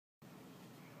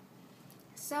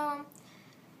So,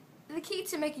 the key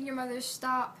to making your mother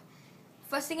stop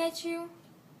fussing at you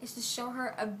is to show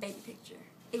her a baby picture.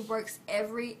 It works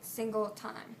every single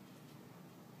time.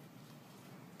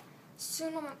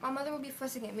 Soon my mother will be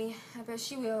fussing at me. I bet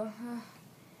she will.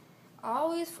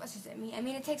 Always fusses at me. I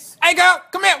mean, it takes... Hey girl,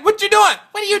 come here. What you doing?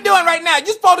 What are you doing right now?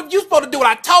 You supposed to do what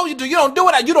I told you to do. You don't do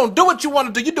what you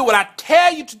want to do. You do what I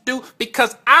tell you to do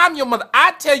because I'm your mother.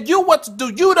 I tell you what to do.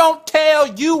 You don't tell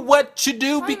you what you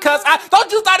do because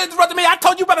don't you start interrupting me. I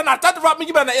told you better not interrupt me.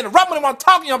 You better not interrupt me when I'm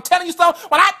talking. I'm telling you something.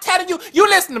 When I'm telling you, you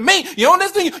listen to me. You don't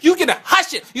listen to you. You get to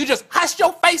hush it. You just hush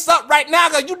your face up right now,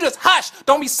 girl. You just hush.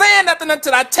 Don't be saying nothing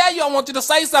until I tell you I want you to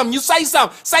say something. You say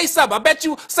something. Say something. I bet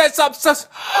you say something.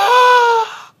 Oh,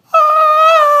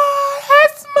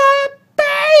 that's my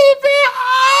baby.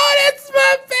 Oh, that's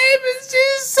my baby.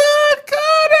 She's so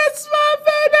cool. That's my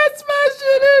baby. That's my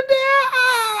sugar there.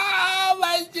 Oh,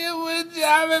 my shit was. I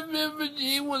remember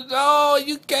she was. Oh,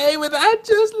 you came with. I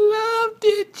just loved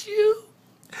it, you.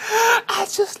 I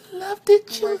just loved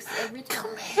it, you.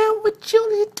 Come here with you,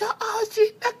 little. Oh,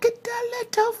 she look at that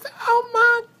little. Oh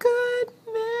my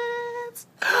goodness.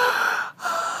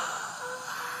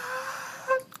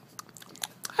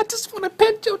 I just want to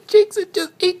pet your cheeks and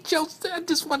just eat your. I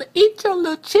just want to eat your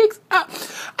little cheeks out.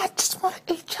 I just want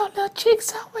to eat your little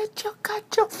cheeks out with your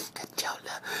your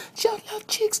little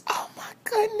cheeks. Oh my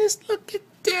goodness, look at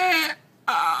that.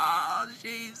 Oh,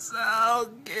 she's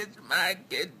so good, my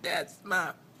kid. That's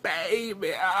my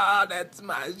baby. Oh, that's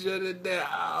my sugar there.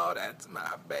 Oh, that's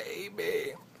my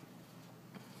baby.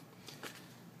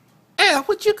 Yeah,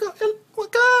 what you go?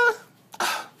 What go?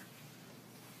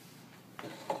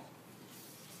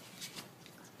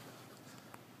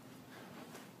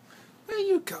 Where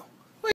you go?